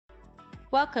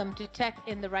Welcome to Tech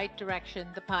in the Right Direction,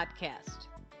 the podcast.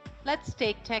 Let's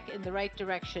take tech in the right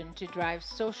direction to drive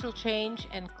social change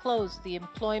and close the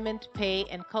employment, pay,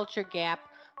 and culture gap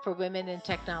for women in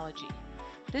technology.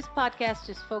 This podcast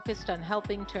is focused on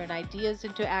helping turn ideas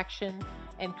into action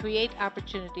and create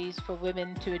opportunities for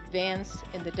women to advance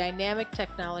in the dynamic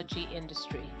technology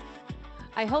industry.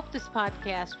 I hope this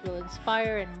podcast will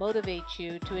inspire and motivate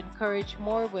you to encourage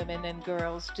more women and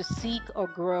girls to seek or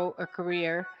grow a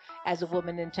career as a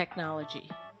woman in technology.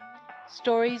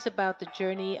 Stories about the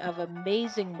journey of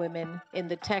amazing women in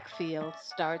the tech field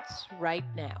starts right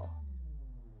now.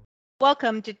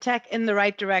 Welcome to Tech in the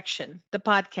Right Direction, the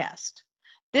podcast.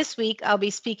 This week, I'll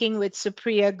be speaking with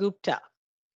Supriya Gupta.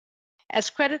 As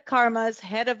Credit Karma's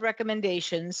head of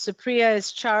recommendations, Supriya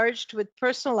is charged with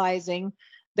personalizing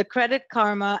the Credit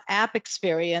Karma app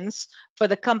experience for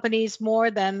the company's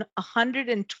more than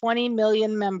 120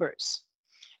 million members.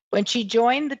 When she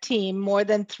joined the team more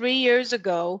than 3 years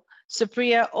ago,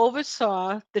 Supriya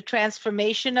oversaw the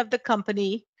transformation of the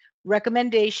company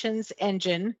recommendations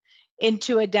engine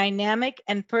into a dynamic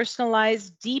and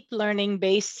personalized deep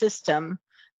learning-based system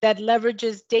that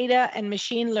leverages data and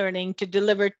machine learning to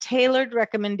deliver tailored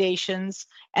recommendations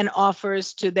and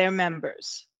offers to their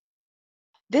members.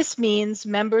 This means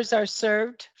members are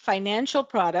served financial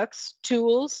products,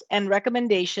 tools, and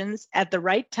recommendations at the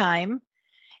right time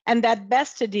and that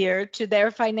best adhere to their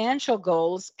financial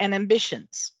goals and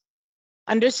ambitions.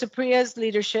 Under Supriya's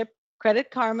leadership,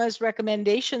 Credit Karma's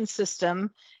recommendation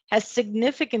system has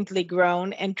significantly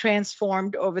grown and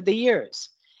transformed over the years,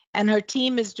 and her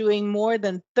team is doing more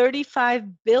than 35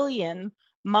 billion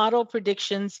model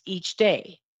predictions each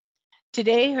day.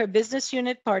 Today, her business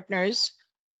unit partners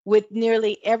with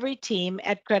nearly every team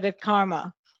at Credit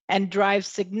Karma and drives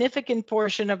significant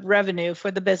portion of revenue for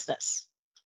the business.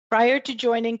 Prior to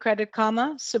joining Credit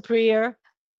Karma, Supriya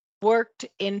worked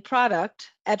in product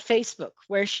at Facebook,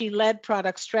 where she led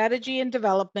product strategy and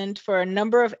development for a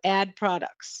number of ad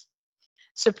products.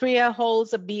 Supriya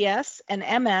holds a BS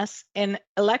and MS in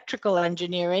electrical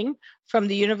engineering from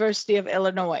the University of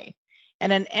Illinois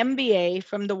and an MBA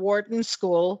from the Wharton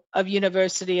School of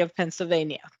University of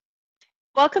Pennsylvania.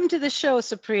 Welcome to the show,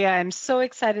 Supriya. I'm so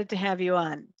excited to have you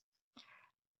on.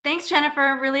 Thanks,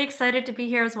 Jennifer. Really excited to be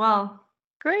here as well.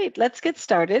 Great. Let's get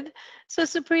started. So,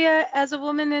 Supriya, as a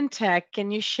woman in tech,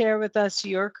 can you share with us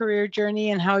your career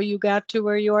journey and how you got to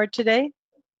where you are today?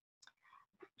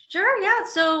 Sure, yeah.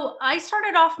 So I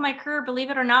started off my career,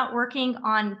 believe it or not, working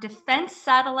on defense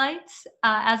satellites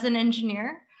as an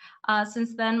engineer.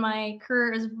 Since then, my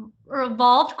career has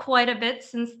evolved quite a bit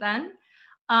since then.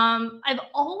 I've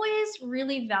always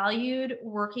really valued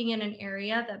working in an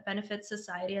area that benefits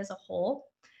society as a whole.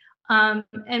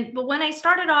 But when I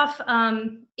started off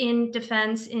in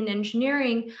defense, in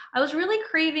engineering, I was really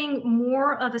craving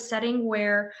more of a setting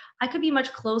where I could be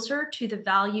much closer to the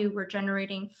value we're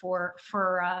generating for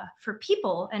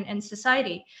people and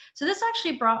society. So this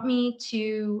actually brought me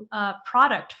to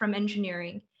product from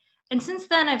engineering. And since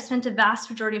then, I've spent a vast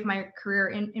majority of my career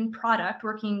in product,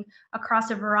 working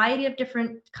across a variety of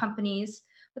different companies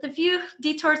with a few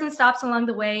detours and stops along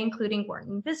the way, including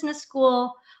Wharton Business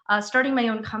School, starting my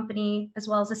own company, as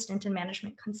well as a stint in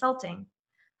management consulting.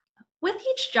 With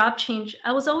each job change,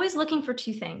 I was always looking for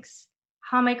two things.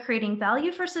 How am I creating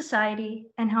value for society,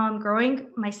 and how I'm growing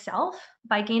myself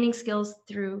by gaining skills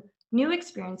through new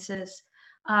experiences,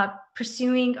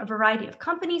 pursuing a variety of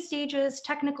company stages,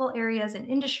 technical areas, and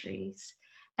industries.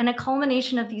 And a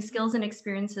culmination of these skills and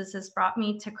experiences has brought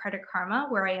me to Credit Karma,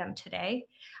 where I am today.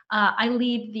 I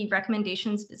lead the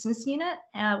recommendations business unit,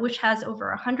 which has over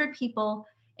 100 people,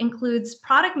 includes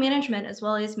product management as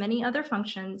well as many other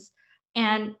functions.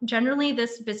 And generally,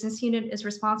 this business unit is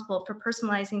responsible for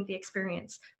personalizing the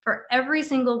experience for every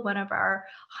single one of our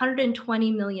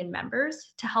 120 million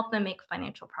members to help them make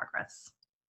financial progress.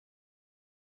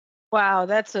 Wow,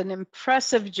 that's an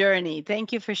impressive journey.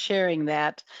 Thank you for sharing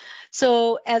that.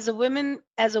 So, as a woman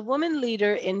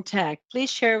leader in tech,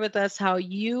 please share with us how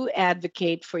you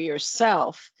advocate for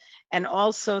yourself and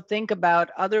also think about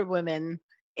other women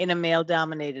in a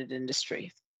male-dominated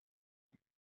industry.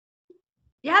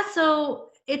 Yeah, so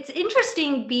it's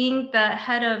interesting being the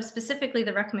head of specifically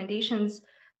the recommendations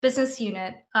business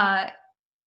unit.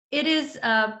 It is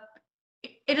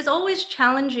always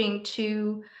challenging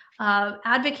to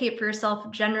advocate for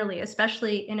yourself generally,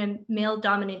 especially in a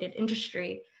male-dominated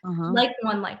industry like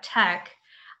one like tech.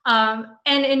 And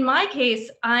in my case,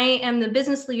 I am the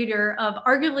business leader of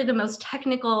arguably the most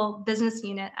technical business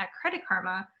unit at Credit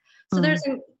Karma. So there's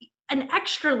an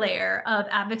extra layer of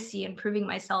advocacy and proving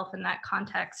myself in that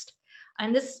context.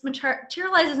 And this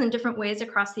materializes in different ways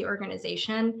across the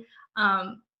organization.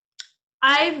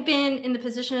 I've been in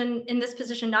this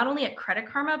position not only at Credit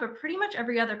Karma, but pretty much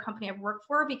every other company I've worked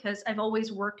for, because I've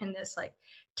always worked in this like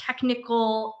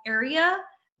technical area,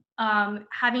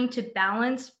 having to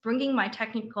balance bringing my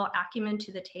technical acumen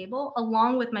to the table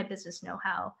along with my business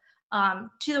know-how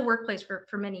to the workplace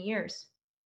for many years.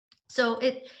 So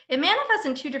it manifests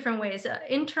in two different ways,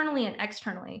 internally and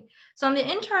externally. So on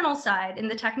the internal side, in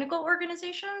the technical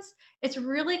organizations, it's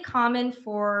really common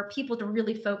for people to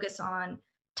really focus on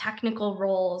technical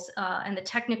roles and the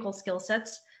technical skill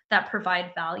sets that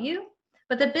provide value.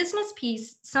 But the business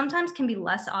piece sometimes can be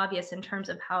less obvious in terms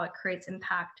of how it creates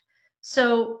impact.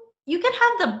 So you can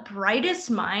have the brightest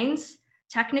minds,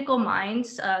 technical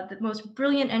minds, the most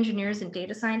brilliant engineers and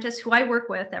data scientists who I work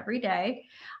with every day.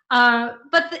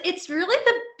 It's really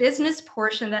the business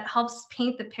portion that helps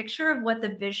paint the picture of what the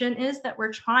vision is that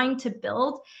we're trying to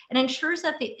build and ensures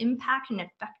that the impact and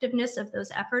effectiveness of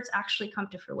those efforts actually come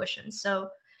to fruition. So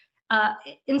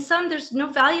in some, there's no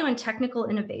value in technical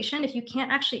innovation if you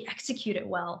can't actually execute it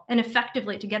well and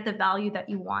effectively to get the value that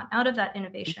you want out of that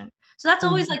innovation. So that's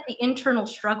always like the internal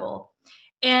struggle.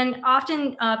 And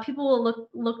often people will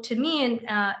look to me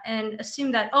and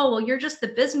assume that, oh, well, you're just the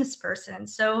business person.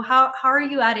 So how are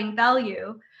you adding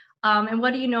value? And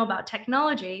what do you know about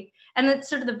technology? And then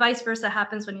sort of the vice versa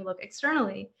happens when you look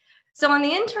externally. So on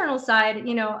the internal side,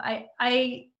 you know,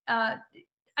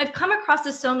 I've come across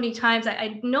this so many times.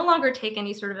 I no longer take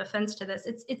any sort of offense to this.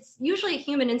 It's usually a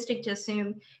human instinct to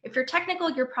assume if you're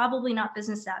technical, you're probably not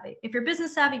business savvy. If you're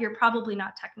business savvy, you're probably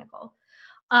not technical.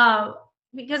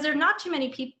 Because there are not too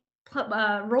many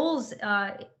roles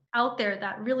out there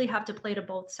that really have to play to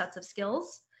both sets of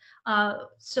skills.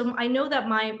 So I know that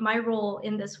my role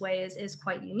in this way is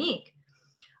quite unique.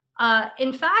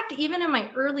 In fact, even in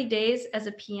my early days as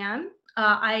a PM,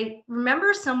 I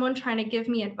remember someone trying to give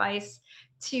me advice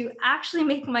to actually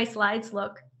make my slides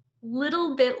look a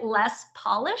little bit less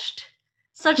polished,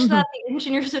 such that the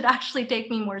engineers would actually take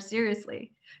me more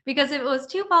seriously. Because if it was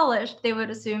too polished, they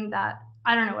would assume that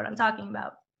I don't know what I'm talking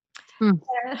about.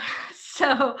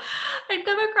 So I'd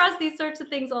come across these sorts of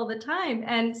things all the time.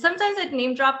 And sometimes I'd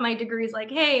name drop my degrees like,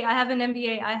 hey, I have an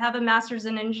MBA, I have a master's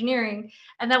in engineering.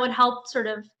 And that would help sort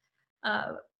of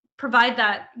provide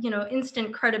that, you know,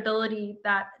 instant credibility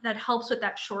that helps with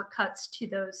that shortcuts to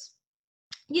those,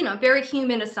 you know, very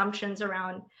human assumptions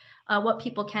around what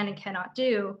people can and cannot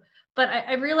do. But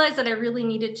I realized that I really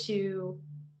needed to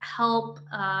help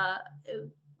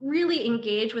really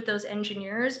engage with those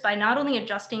engineers by not only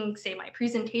adjusting, say, my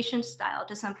presentation style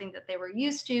to something that they were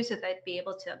used to so they'd be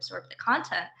able to absorb the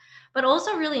content, but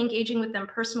also really engaging with them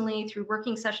personally through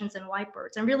working sessions and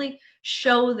whiteboards and really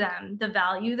show them the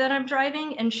value that I'm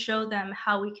driving and show them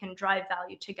how we can drive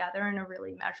value together in a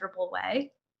really measurable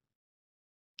way.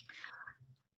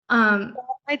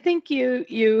 I think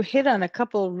you hit on a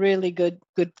couple really good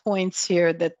points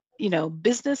here that, you know,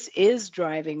 business is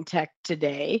driving tech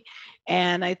today.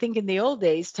 And I think in the old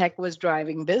days, tech was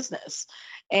driving business.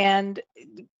 And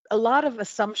a lot of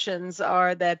assumptions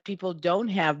are that people don't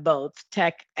have both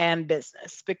tech and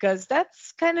business, because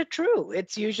that's kind of true.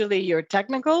 It's usually you're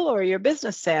technical or you're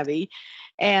business savvy.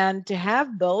 And to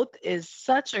have both is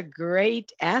such a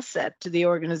great asset to the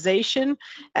organization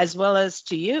as well as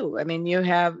to you. I mean, you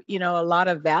have, you know, a lot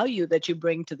of value that you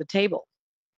bring to the table.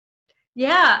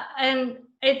 Yeah, and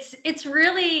it's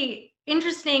really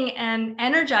interesting and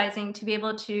energizing to be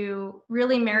able to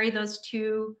really marry those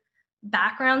two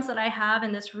backgrounds that I have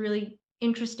in this really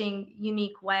interesting,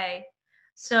 unique way.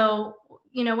 So,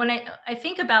 you know, when I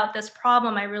think about this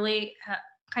problem, I really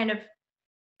kind of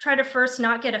try to first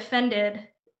not get offended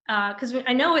because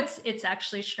I know it's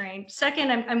actually strange. Second,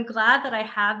 I'm glad that I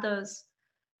have those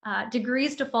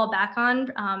degrees to fall back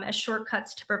on as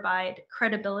shortcuts to provide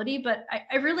credibility. But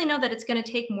I really know that it's going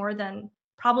to take more than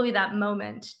probably that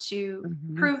moment to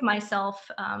prove myself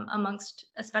amongst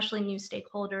especially new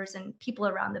stakeholders and people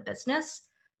around the business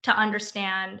to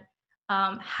understand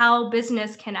how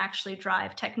business can actually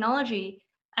drive technology.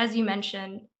 As you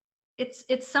mentioned,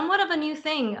 it's somewhat of a new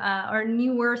thing or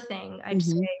newer thing, I'd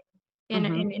say, in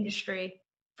industry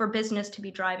for business to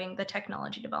be driving the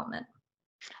technology development.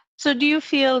 So do you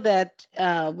feel that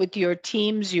with your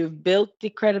teams, you've built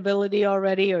the credibility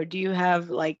already, or do you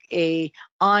have like a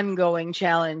ongoing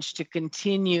challenge to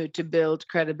continue to build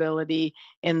credibility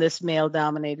in this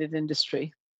male-dominated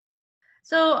industry?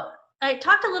 So I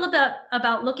talked a little bit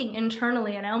about looking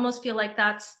internally, and I almost feel like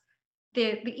that's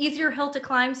the easier hill to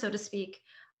climb, so to speak.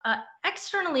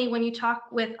 Externally, when you talk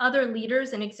with other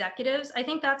leaders and executives, I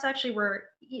think that's actually where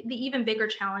the even bigger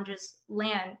challenges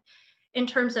land in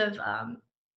terms of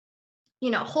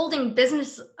holding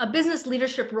a business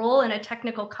leadership role in a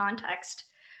technical context,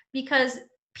 because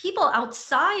people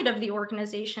outside of the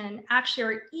organization actually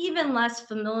are even less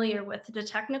familiar with the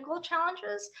technical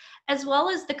challenges, as well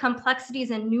as the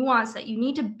complexities and nuance that you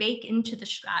need to bake into the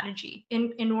strategy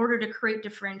in order to create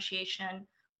differentiation,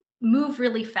 move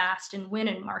really fast, and win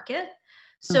in market.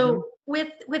 So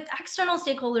with external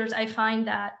stakeholders, I find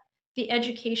that the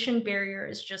education barrier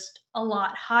is just a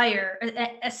lot higher,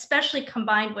 especially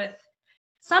combined with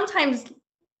sometimes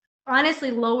honestly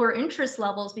lower interest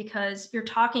levels, because you're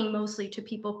talking mostly to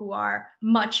people who are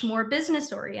much more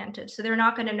business oriented. So they're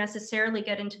not going to necessarily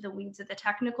get into the weeds of the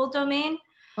technical domain.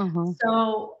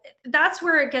 So that's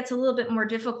where it gets a little bit more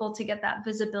difficult to get that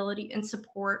visibility and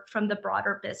support from the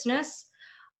broader business,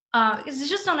 because they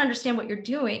just don't understand what you're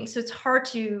doing. So it's hard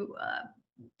to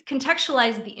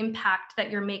contextualize the impact that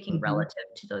you're making relative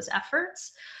to those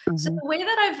efforts. So the way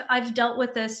that I've dealt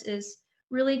with this is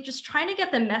really just trying to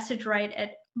get the message right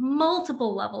at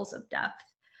multiple levels of depth,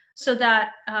 so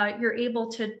that you're able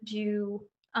to do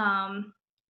a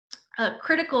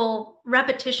critical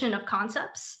repetition of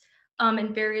concepts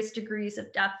in various degrees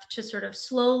of depth to sort of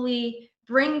slowly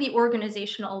bring the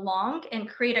organization along and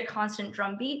create a constant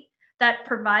drumbeat that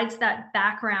provides that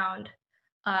background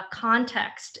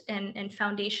context and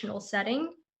foundational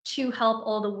setting to help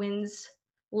all the wins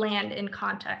land in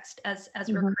context as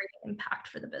we're creating impact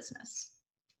for the business.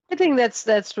 I think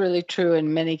that's really true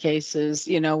in many cases,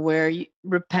 where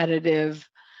repetitive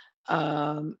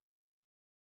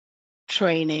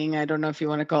training, I don't know if you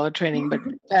want to call it training, but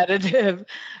repetitive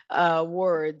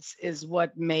words is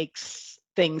what makes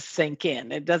things sink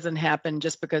in. It doesn't happen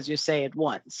just because you say it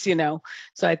once,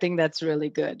 So I think that's really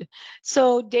good.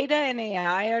 So data and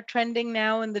AI are trending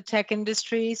now in the tech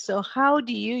industry. So how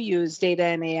do you use data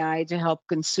and AI to help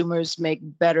consumers make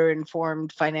better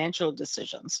informed financial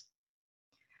decisions?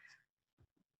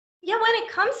 Yeah, when it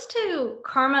comes to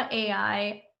Karma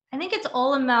AI, I think it's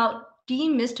all about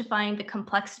demystifying the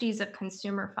complexities of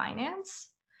consumer finance.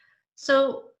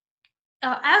 So,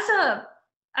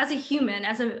 as a human,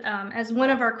 as one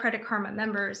of our Credit Karma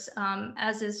members,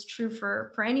 as is true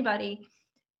for anybody,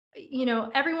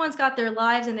 everyone's got their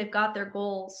lives and they've got their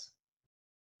goals,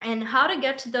 and how to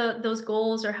get to those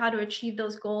goals, or how to achieve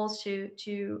those goals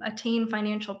to attain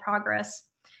financial progress,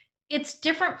 it's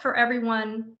different for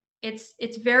everyone.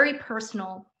 It's very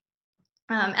personal,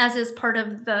 as is part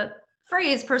of the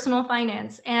phrase personal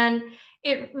finance. And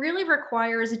it really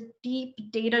requires deep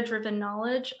data-driven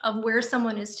knowledge of where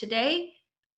someone is today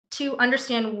to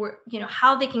understand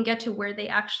how they can get to where they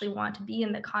actually want to be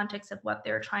in the context of what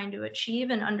they're trying to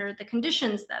achieve and under the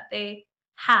conditions that they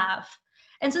have.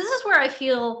 And so this is where I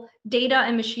feel data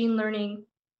and machine learning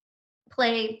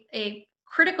play a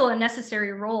critical and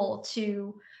necessary role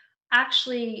to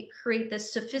actually create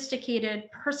this sophisticated,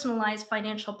 personalized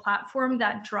financial platform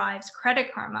that drives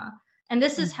Credit Karma. And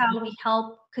this is how we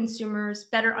help consumers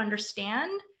better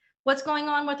understand what's going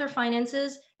on with their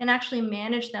finances and actually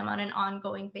manage them on an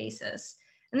ongoing basis.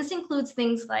 And this includes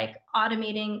things like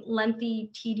automating lengthy,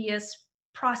 tedious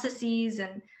processes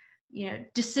and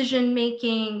decision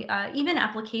making, even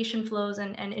application flows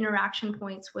and interaction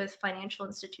points with financial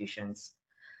institutions.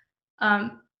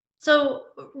 So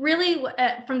really,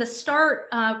 from the start,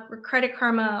 Credit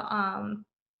Karma,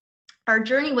 our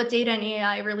journey with data and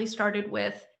AI really started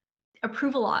with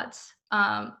approval odds.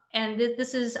 And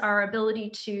this is our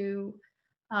ability to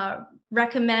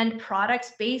recommend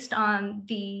products based on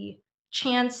the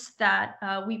chance that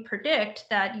we predict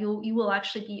that you will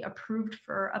actually be approved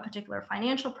for a particular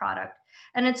financial product.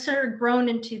 And it's sort of grown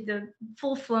into the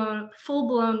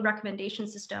full-blown recommendation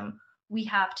system we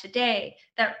have today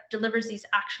that delivers these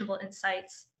actionable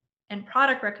insights and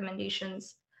product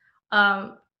recommendations.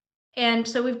 And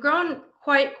so we've grown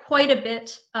quite a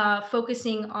bit,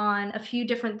 focusing on a few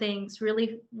different things,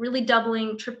 really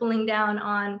doubling, tripling down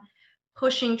on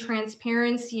pushing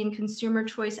transparency and consumer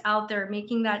choice out there,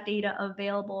 making that data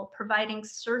available, providing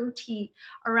certainty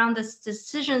around the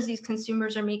decisions these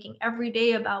consumers are making every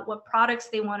day about what products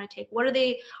they want to take. Are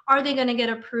they going to get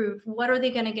approved? What are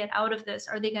they going to get out of this?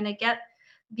 Are they going to get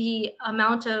the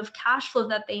amount of cash flow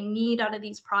that they need out of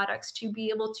these products to be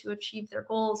able to achieve their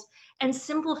goals, and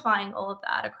simplifying all of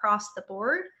that across the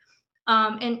board.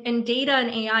 And data and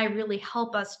AI really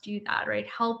help us do that, right?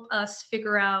 Help us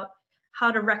figure out how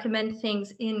to recommend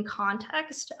things in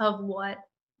context of what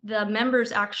the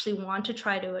members actually want to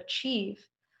try to achieve.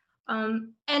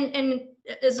 And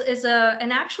as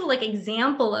an actual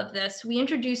example of this, we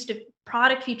introduced a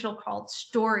product feature called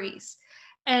Stories.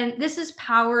 And this is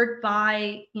powered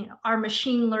by our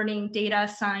machine learning data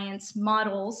science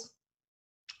models.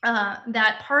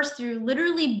 that parse through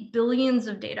literally billions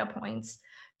of data points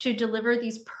to deliver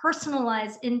these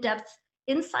personalized, in-depth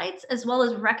insights as well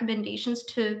as recommendations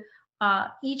to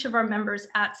each of our members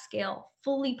at scale,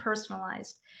 fully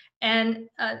personalized. And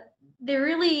they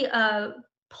really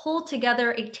pull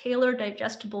together a tailored,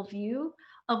 digestible view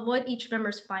of what each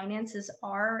member's finances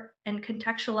are and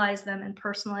contextualize them and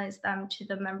personalize them to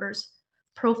the member's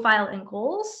profile and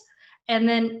goals. And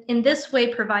then in this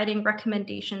way, providing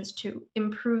recommendations to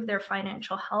improve their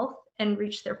financial health and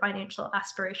reach their financial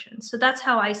aspirations. So that's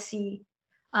how I see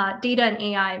data and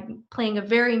AI playing a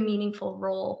very meaningful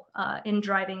role in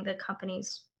driving the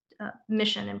company's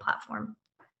mission and platform.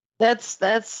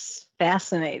 That's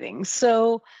fascinating.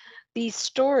 So these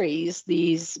stories,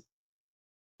 these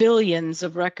billions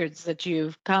of records that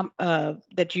you've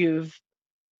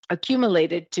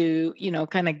accumulated to,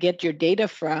 kind of get your data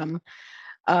from,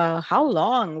 how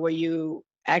long were you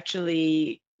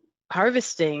actually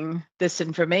harvesting this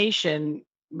information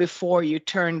before you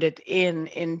turned it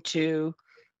into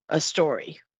a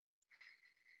story?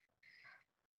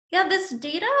 Yeah, this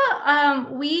data,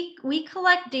 we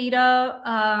collect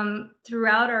data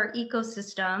throughout our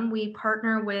ecosystem. We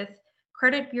partner with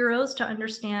credit bureaus to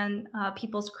understand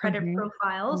people's credit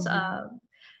profiles.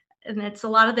 And it's a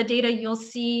lot of the data you'll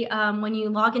see when you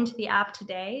log into the app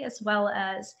today, as well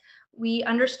as we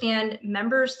understand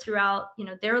members throughout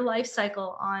their life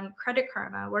cycle on Credit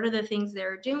Karma. What are the things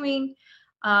they're doing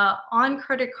on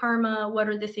Credit Karma? What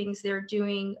are the things they're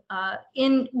doing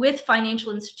with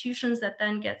financial institutions that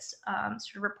then gets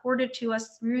sort of reported to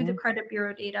us through the credit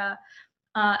bureau data,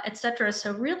 et cetera.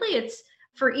 So really, it's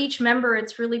for each member,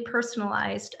 it's really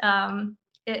personalized.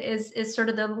 Is sort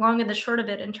of the long and the short of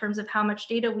it in terms of how much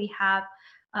data we have.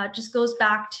 Just goes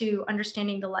back to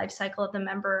understanding the life cycle of the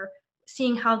member,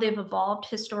 seeing how they've evolved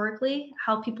historically,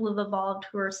 how people have evolved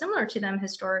who are similar to them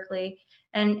historically,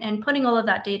 and putting all of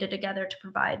that data together to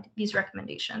provide these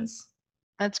recommendations.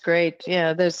 That's great.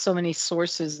 Yeah, there's so many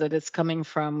sources that it's coming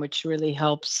from, which really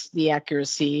helps the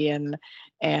accuracy and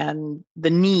the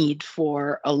need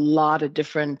for a lot of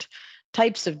different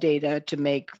types of data to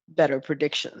make better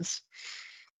predictions.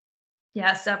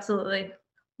 Yes, absolutely.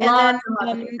 Yeah.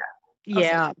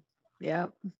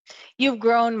 You've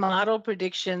grown model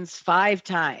predictions 5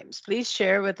 times. Please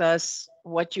share with us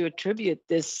what you attribute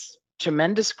this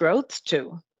tremendous growth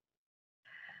to.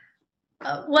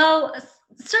 Well,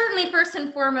 certainly first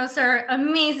and foremost, our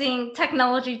amazing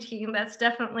technology team that's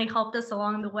definitely helped us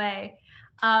along the way.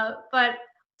 But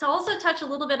to also touch a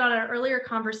little bit on our earlier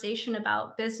conversation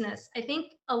about business, I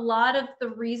think a lot of the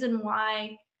reason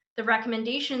why the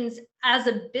recommendations as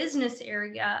a business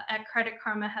area at Credit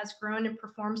Karma has grown and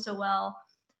performed so well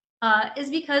is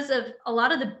because of a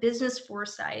lot of the business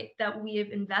foresight that we have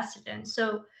invested in.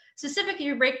 So specifically,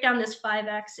 you break down this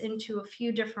 5X into a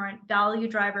few different value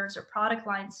drivers or product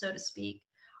lines, so to speak.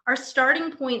 Our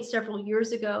starting point several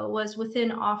years ago was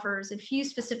within offers, a few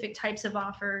specific types of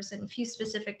offers and a few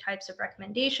specific types of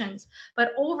recommendations.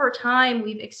 But over time,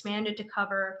 we've expanded to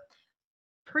cover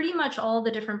pretty much all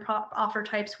the different offer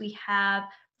types we have,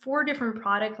 4 different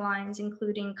product lines,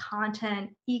 including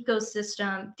content,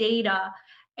 ecosystem, data,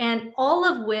 and all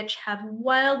of which have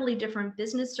wildly different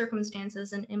business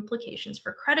circumstances and implications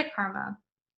for Credit Karma.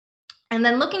 And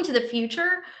then looking to the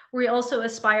future, we also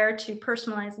aspire to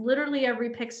personalize literally every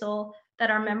pixel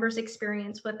that our members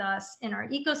experience with us in our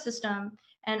ecosystem,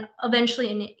 and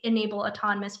eventually enable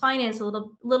autonomous finance, a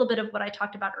little bit of what I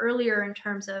talked about earlier in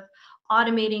terms of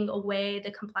automating away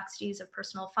the complexities of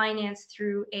personal finance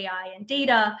through AI and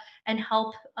data, and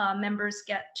help members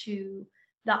get to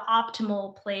the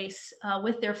optimal place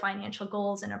with their financial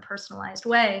goals in a personalized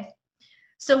way.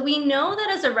 So we know that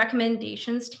as a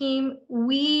recommendations team,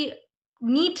 we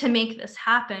need to make this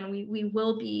happen. We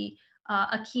will be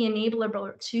a key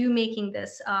enabler to making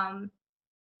this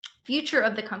future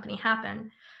of the company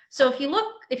happen. So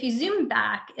if you zoom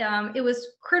back, it was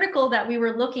critical that we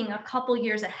were looking a couple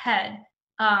years ahead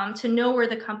to know where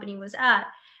the company was at.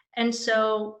 And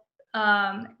so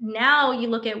now you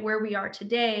look at where we are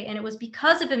today, and it was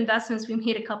because of investments we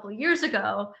made a couple of years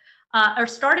ago, or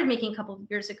started making a couple of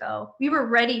years ago. We were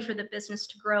ready for the business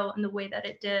to grow in the way that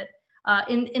it did,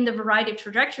 in the variety of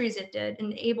trajectories it did,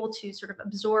 and able to sort of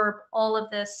absorb all of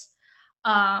this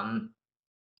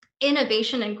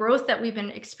innovation and growth that we've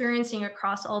been experiencing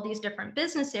across all these different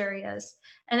business areas.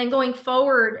 And then going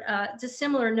forward, it's a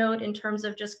similar note in terms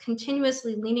of just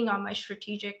continuously leaning on my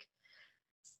strategic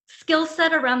skill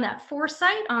set around that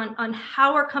foresight on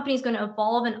how our company is going to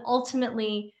evolve, and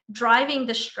ultimately driving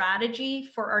the strategy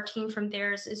for our team from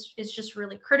there is just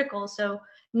really critical. So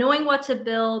knowing what to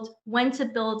build, when to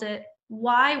build it,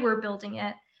 why we're building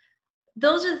it,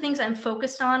 those are the things I'm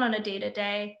focused on a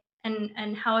day-to-day,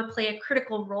 and how I play a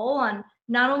critical role on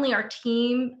not only our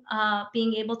team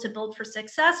being able to build for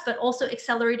success, but also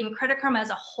accelerating Credit Karma as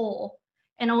a whole,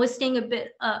 and always staying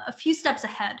a few steps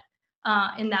ahead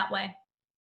in that way.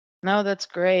 No, that's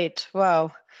great.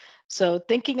 Wow. So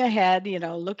thinking ahead,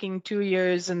 looking 2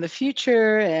 years in the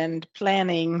future and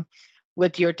planning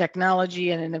with your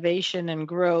technology and innovation and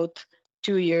growth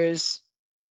 2 years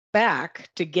back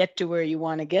to get to where you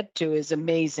want to get to is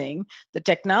amazing. The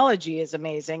technology is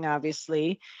amazing,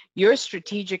 obviously. Your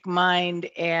strategic mind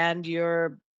and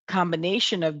your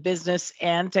combination of business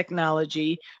and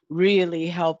technology really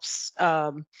helps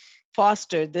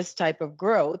foster this type of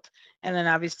growth. And then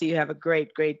obviously you have a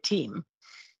great, great team.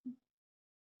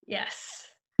 Yes.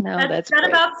 No, that great.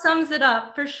 about sums it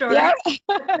up for sure. Yeah.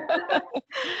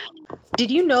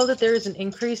 Did you know that there is an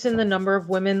increase in the number of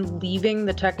women leaving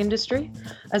the tech industry?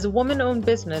 As a woman-owned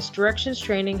business, Directions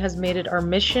Training has made it our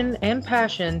mission and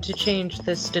passion to change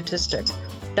this statistic.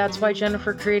 That's why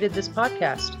Jennifer created this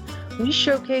podcast. We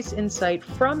showcase insight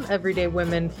from everyday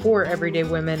women for everyday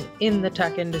women in the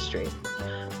tech industry.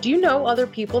 Do you know other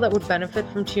people that would benefit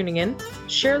from tuning in?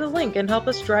 Share the link and help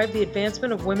us drive the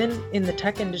advancement of women in the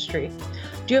tech industry.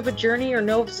 Do you have a journey or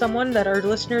know of someone that our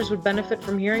listeners would benefit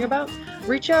from hearing about?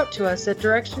 Reach out to us at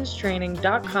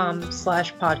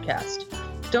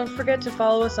directionstraining.com/podcast. Don't forget to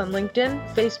follow us on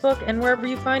LinkedIn, Facebook, and wherever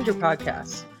you find your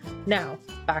podcasts. Now,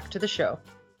 back to the show.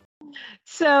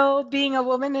 So, being a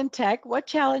woman in tech, what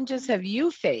challenges have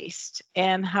you faced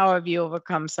and how have you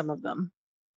overcome some of them?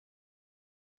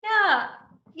 Yeah,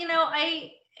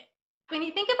 when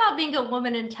you think about being a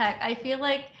woman in tech, I feel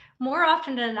like more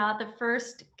often than not, the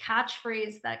first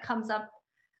catchphrase that comes up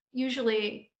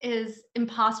usually is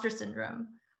imposter syndrome.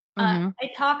 I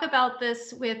talk about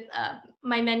this with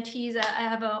my mentees. I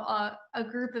have a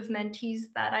group of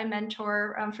mentees that I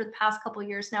mentor for the past couple of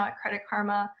years now at Credit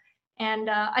Karma. And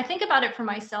I think about it for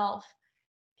myself.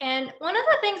 And one of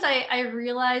the things I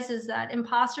realize is that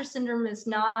imposter syndrome is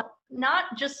not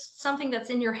just something that's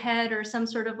in your head or some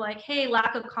sort of like, hey,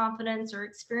 lack of confidence or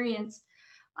experience.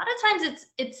 A lot of times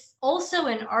it's also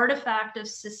an artifact of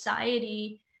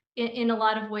society in a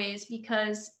lot of ways,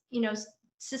 because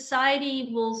society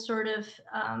will sort of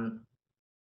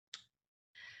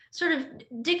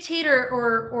dictate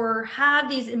or have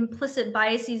these implicit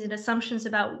biases and assumptions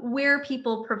about where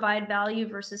people provide value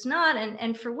versus not.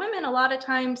 And for women, a lot of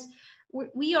times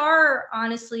we are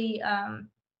honestly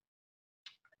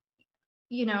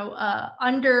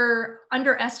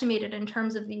underestimated in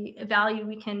terms of the value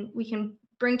we can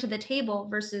bring to the table,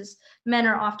 versus men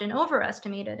are often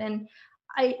overestimated. And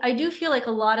I do feel like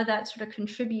a lot of that sort of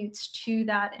contributes to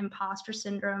that imposter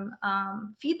syndrome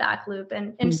feedback loop,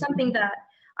 and something that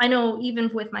I know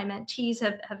even with my mentees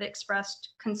have expressed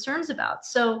concerns about.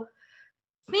 So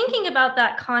thinking about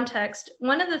that context,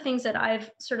 one of the things that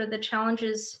the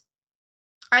challenges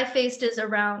I faced is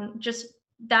around just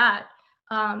that,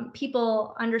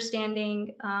 people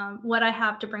understanding what I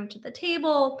have to bring to the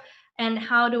table, and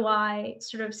how do I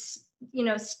sort of,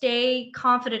 stay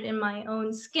confident in my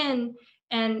own skin,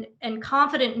 and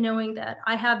confident knowing that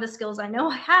I have the skills I know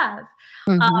I have,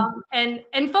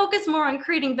 and focus more on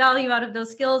creating value out of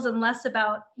those skills and less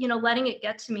about, letting it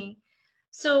get to me.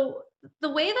 So the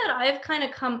way that I've kind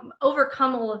of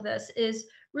overcome all of this is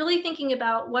really thinking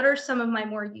about what are some of my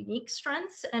more unique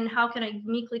strengths and how can I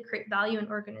uniquely create value in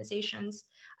organizations.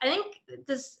 I think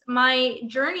my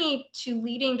journey to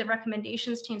leading the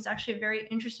recommendations team is actually a very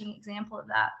interesting example of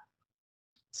that.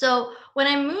 So when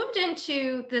I moved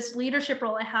into this leadership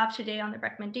role I have today on the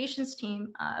recommendations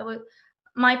team,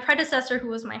 my predecessor, who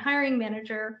was my hiring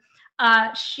manager,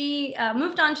 she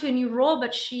moved on to a new role,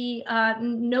 but she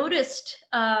noticed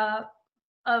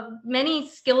of many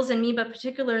skills in me, but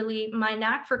particularly my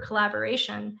knack for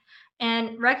collaboration,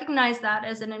 and recognized that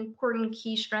as an important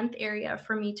key strength area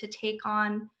for me to take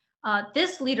on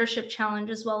this leadership challenge,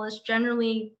 as well as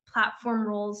generally platform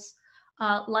roles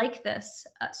like this.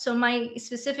 So my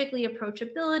specifically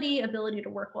approachability, ability to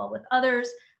work well with others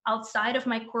outside of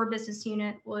my core business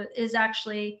unit is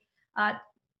actually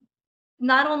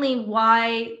not only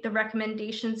why the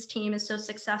recommendations team is so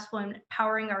successful in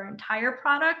powering our entire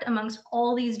product amongst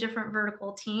all these different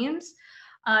vertical teams,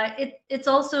 it's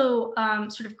also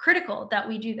sort of critical that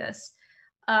we do this.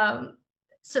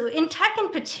 So in tech in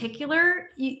particular,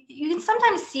 you can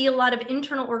sometimes see a lot of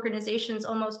internal organizations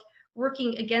almost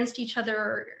working against each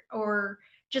other, or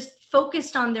just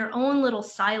focused on their own little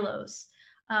silos.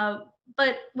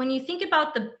 But when you think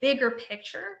about the bigger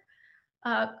picture,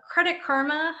 Credit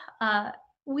Karma,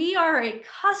 we are a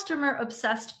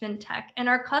customer-obsessed fintech, and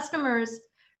our customers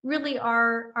really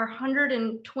our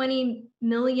 120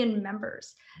 million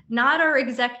members, not our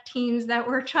exec teams that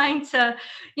we're trying to,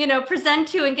 present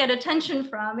to and get attention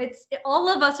from. All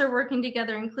of us are working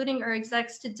together, including our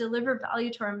execs, to deliver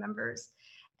value to our members.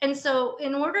 And so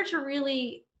in order to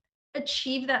really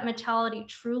achieve that mentality,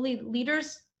 truly,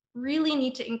 leaders really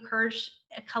need to encourage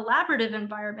a collaborative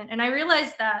environment. And I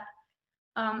realized that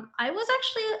I was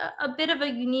actually a bit of a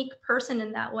unique person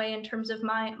in that way in terms of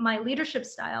my leadership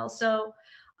style. So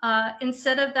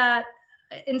instead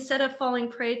of falling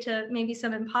prey to maybe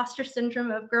some imposter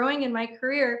syndrome of growing in my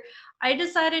career, I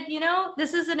decided,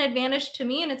 this is an advantage to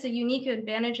me and it's a unique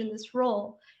advantage in this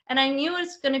role. And I knew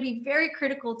it's going to be very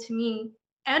critical to me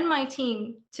and my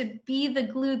team to be the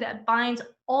glue that binds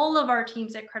all of our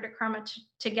teams at Credit Karma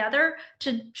together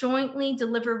to jointly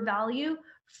deliver value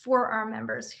for our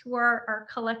members, who are our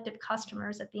collective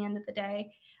customers at the end of the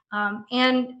day,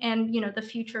 and the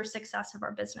future success of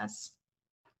our business.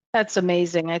 That's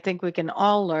amazing. I think we can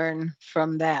all learn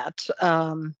from that.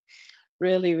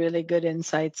 Really, really good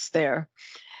insights there.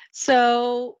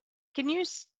 So, can you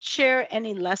share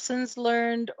any lessons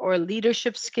learned or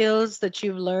leadership skills that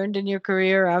you've learned in your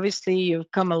career? Obviously,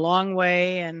 you've come a long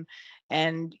way,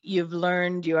 and you've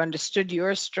learned, you understood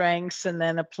your strengths and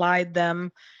then applied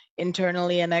them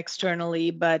internally and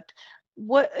externally. But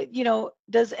what,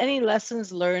 does any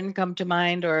lessons learned come to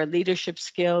mind, or a leadership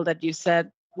skill that you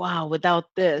said, wow, without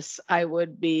this, I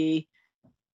would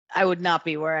not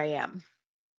be where I am?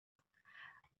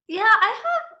 Yeah,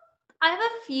 I have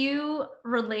a few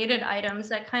related items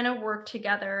that kind of work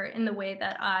together in the way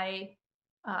that I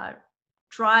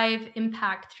drive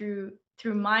impact through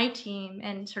my team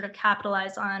and sort of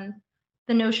capitalize on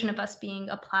the notion of us being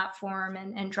a platform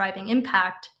and driving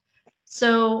impact.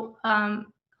 So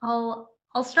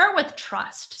I'll start with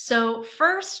trust. So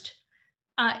first,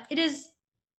 it is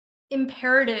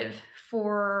imperative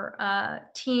for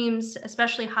teams,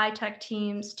 especially high-tech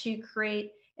teams, to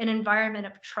create an environment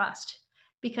of trust,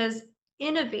 because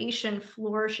innovation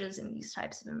flourishes in these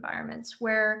types of environments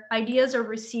where ideas are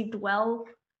received well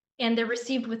and they're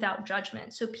received without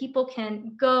judgment. So people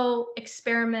can go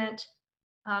experiment,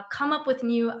 come up with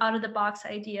new out-of-the-box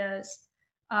ideas,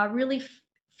 really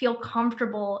feel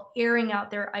comfortable airing out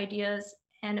their ideas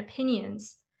and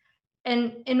opinions.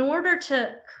 And in order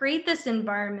to create this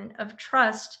environment of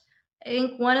trust, I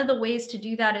think one of the ways to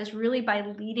do that is really by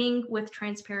leading with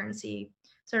transparency,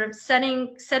 sort of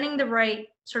setting the right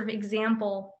sort of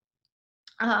example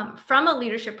from a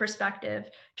leadership perspective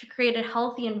to create a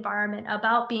healthy environment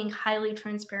about being highly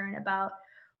transparent about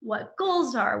what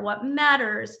goals are, what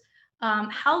matters,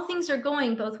 how things are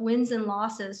going, both wins and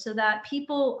losses, so that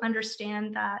people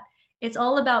understand that it's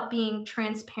all about being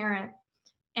transparent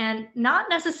and not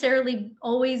necessarily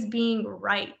always being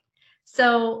right.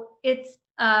 So it's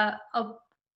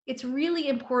really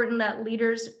important that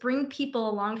leaders bring people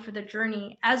along for the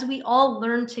journey as we all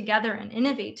learn together and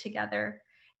innovate together.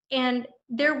 And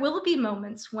there will be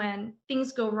moments when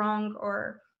things go wrong,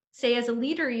 or say as a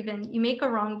leader, even you make a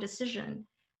wrong decision.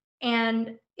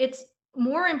 And it's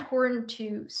more important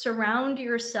to surround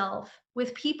yourself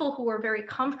with people who are very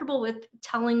comfortable with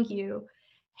telling you,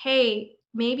 hey,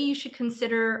 maybe you should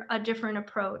consider a different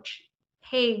approach.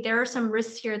 Hey, there are some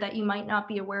risks here that you might not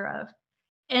be aware of.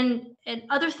 And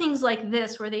other things like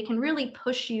this, where they can really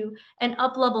push you and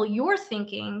up-level your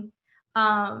thinking.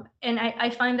 And I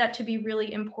find that to be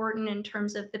really important in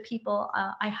terms of the people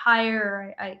I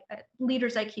hire,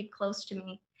 leaders I keep close to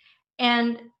me.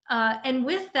 And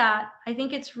with that, I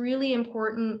think it's really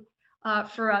important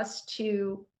for us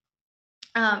to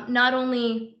not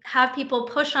only have people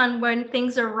push on when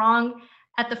things are wrong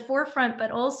at the forefront,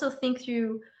 but also think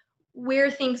through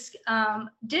where things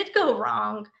did go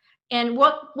wrong and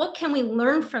what can we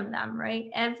learn from them, right?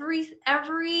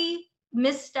 Every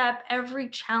misstep, every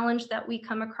challenge that we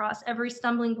come across, every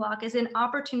stumbling block is an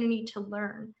opportunity to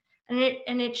learn.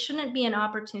 And it shouldn't be an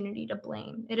opportunity to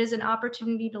blame. It is an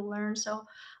opportunity to learn. So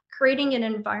creating an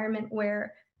environment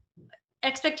where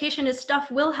expectation is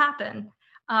stuff will happen.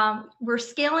 We're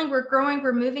scaling, we're growing,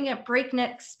 we're moving at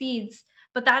breakneck speeds,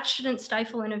 but that shouldn't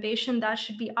stifle innovation. That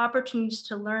should be opportunities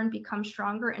to learn, become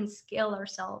stronger, and scale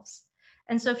ourselves.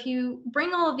 And so if you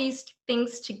bring all of these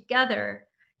things together,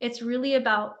 it's really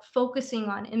about focusing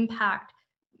on impact,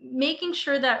 making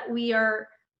sure that we are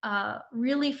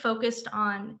really focused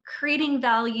on creating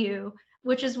value,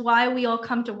 which is why we all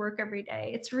come to work every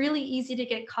day. It's really easy to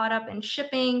get caught up in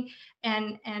shipping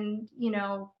and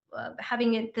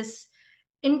having this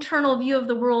internal view of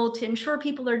the world to ensure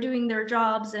people are doing their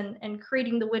jobs and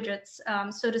creating the widgets,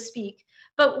 so to speak.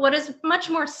 But what is much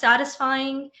more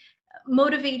satisfying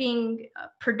motivating,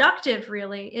 productive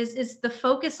really is the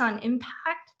focus on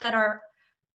impact that our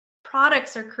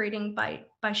products are creating by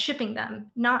shipping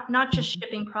them, not just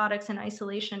shipping products in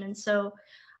isolation. And so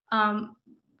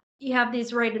you have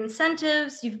these right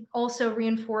incentives. You've also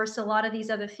reinforced a lot of these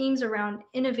other themes around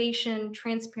innovation,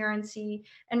 transparency,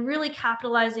 and really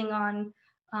capitalizing on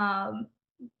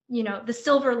the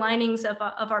silver linings of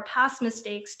our past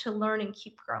mistakes to learn and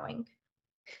keep growing.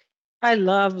 I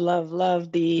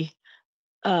love the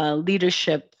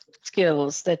leadership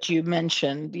skills that you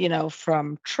mentioned,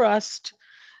 from trust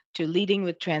to leading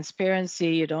with transparency.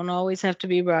 You don't always have to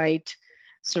be right.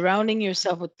 Surrounding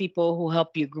yourself with people who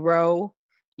help you grow,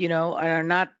 are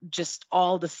not just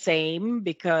all the same,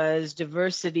 because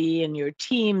diversity in your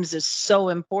teams is so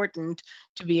important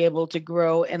to be able to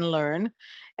grow and learn.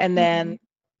 And then,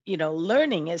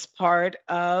 learning is part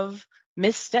of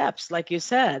missteps. Like you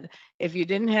said, if you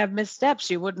didn't have missteps,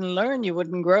 you wouldn't learn, you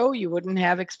wouldn't grow, you wouldn't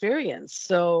have experience.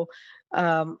 So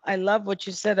I love what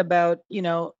you said about,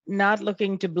 not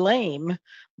looking to blame,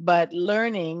 but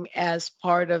learning as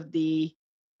part of the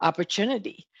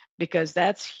opportunity, because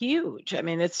that's huge. I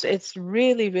mean, it's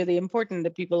really, really important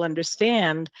that people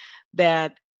understand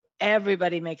that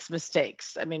everybody makes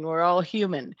mistakes. I mean, we're all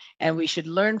human, and we should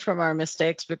learn from our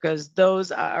mistakes, because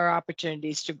those are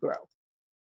opportunities to grow.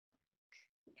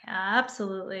 Yeah,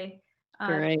 absolutely.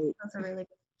 Great. Those are really,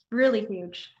 really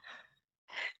huge.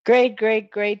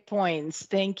 Great points.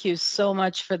 Thank you so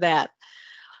much for that.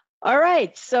 All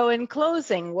right. So in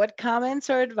closing, what comments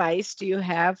or advice do you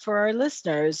have for our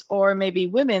listeners, or maybe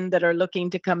women that are looking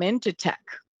to come into tech?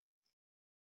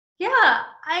 Yeah,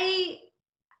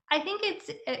 I think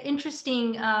it's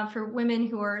interesting for women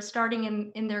who are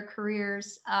starting in their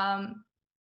careers,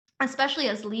 especially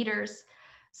as leaders.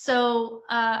 So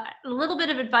a little bit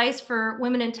of advice for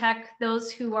women in tech,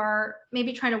 those who are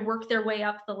maybe trying to work their way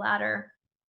up the ladder.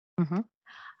 Mm-hmm.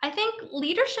 I think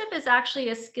leadership is actually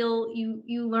a skill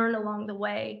you learn along the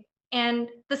way. And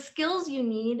the skills you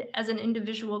need as an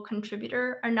individual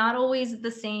contributor are not always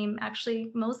the same. Actually,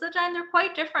 most of the time they're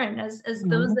quite different as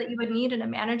those that you would need in a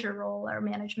manager role or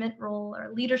management role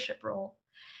or leadership role.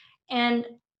 And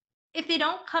if they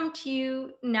don't come to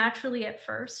you naturally at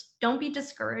first, don't be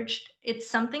discouraged. It's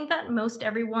something that most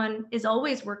everyone is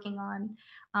always working on.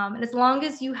 And as long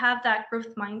as you have that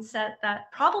growth mindset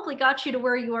that probably got you to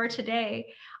where you are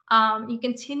today, you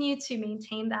continue to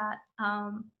maintain that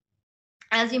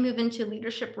as you move into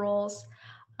leadership roles.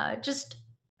 Just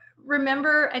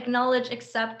remember, acknowledge,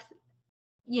 accept,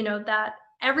 that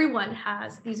everyone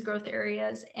has these growth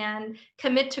areas, and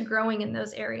commit to growing in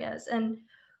those areas. And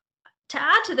to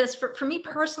add to this, for me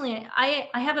personally, I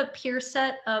have a peer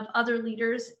set of other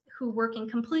leaders who work in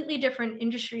completely different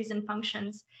industries and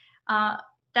functions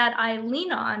that I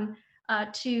lean on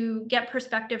to get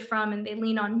perspective from, and they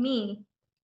lean on me.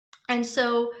 And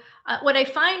so what I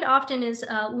find often is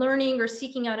learning or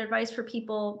seeking out advice for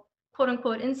people, quote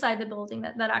unquote, inside the building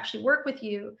that actually work with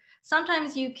you.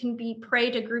 Sometimes you can be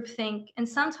prey to groupthink, and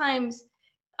sometimes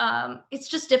it's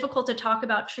just difficult to talk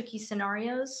about tricky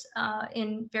scenarios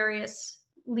in various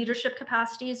leadership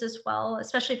capacities as well,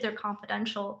 especially if they're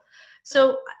confidential.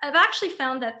 So I've actually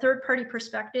found that third-party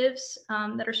perspectives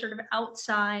that are sort of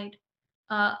outside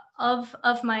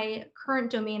of my current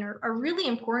domain are really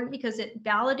important, because it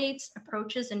validates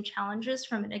approaches and challenges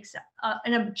from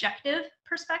an objective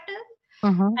perspective.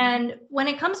 Mm-hmm. And when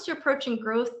it comes to approaching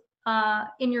growth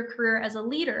in your career as a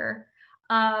leader,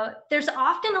 there's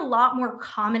often a lot more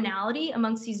commonality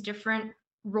amongst these different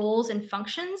roles and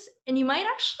functions. And you might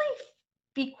actually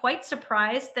be quite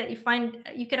surprised that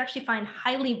you could actually find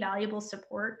highly valuable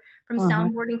support from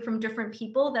soundboarding from different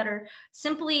people that are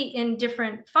simply in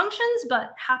different functions,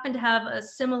 but happen to have a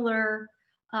similar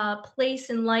place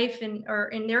in life or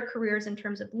in their careers in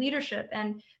terms of leadership.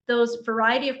 And those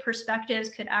variety of perspectives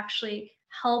could actually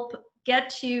help get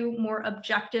to more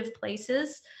objective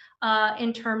places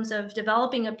in terms of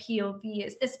developing a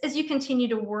POV as you continue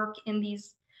to work in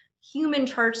these human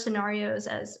charge scenarios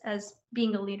as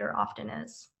being a leader often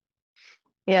is.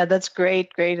 Yeah, that's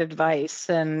great advice.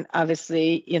 And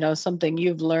obviously, something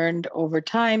you've learned over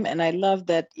time. And I love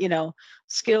that,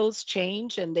 skills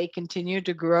change and they continue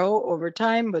to grow over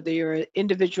time, whether you're an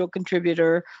individual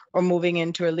contributor or moving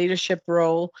into a leadership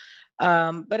role.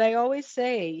 But I always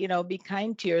say, be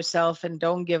kind to yourself and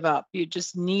don't give up. You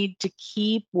just need to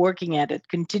keep working at it,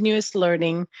 continuous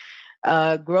learning.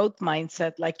 growth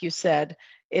mindset, like you said,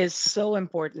 is so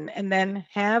important. And then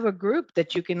have a group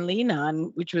that you can lean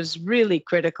on, which was really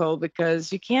critical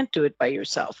because you can't do it by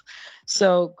yourself.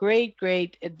 So great,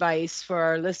 great advice for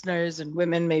our listeners and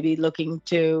women maybe looking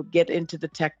to get into the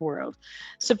tech world.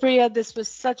 Supriya, this was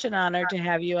such an honor to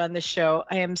have you on the show.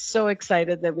 I am so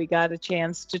excited that we got a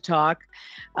chance to talk.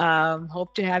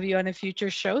 Hope to have you on a future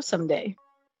show someday.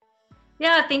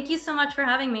 Yeah, thank you so much for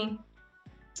having me.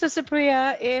 So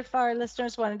Supriya, if our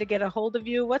listeners wanted to get a hold of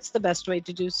you, what's the best way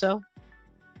to do so?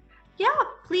 Yeah,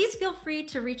 please feel free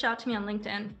to reach out to me on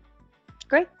LinkedIn.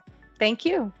 Great. Thank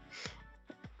you.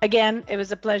 Again, it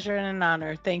was a pleasure and an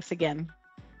honor. Thanks again.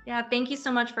 Yeah, thank you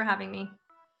so much for having me.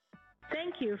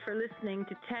 Thank you for listening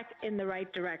to Tech in the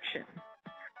Right Direction.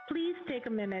 Please take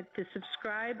a minute to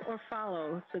subscribe or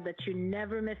follow so that you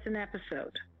never miss an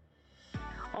episode.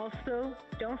 Also,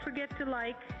 don't forget to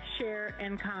like, share,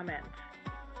 and comment.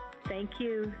 Thank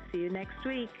you. See you next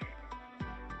week.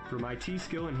 From IT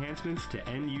skill enhancements to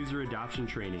end user adoption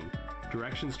training,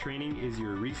 Directions Training is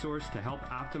your resource to help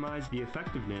optimize the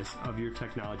effectiveness of your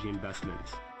technology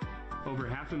investments. Over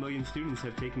 500,000 students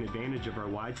have taken advantage of our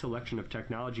wide selection of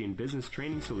technology and business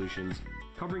training solutions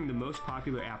covering the most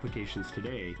popular applications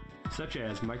today, such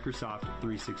as Microsoft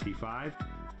 365,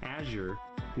 Azure,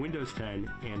 Windows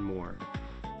 10, and more.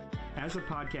 As a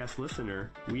podcast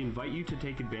listener, we invite you to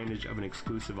take advantage of an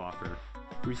exclusive offer.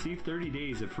 Receive 30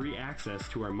 days of free access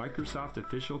to our Microsoft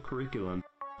official curriculum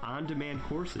on-demand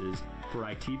courses for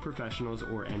IT professionals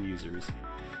or end users.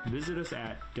 Visit us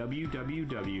at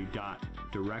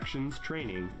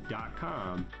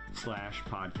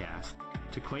www.directionstraining.com/podcast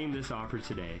to claim this offer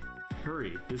today.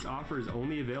 Hurry, this offer is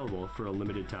only available for a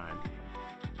limited time.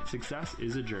 Success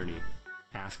is a journey.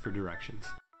 Ask for directions.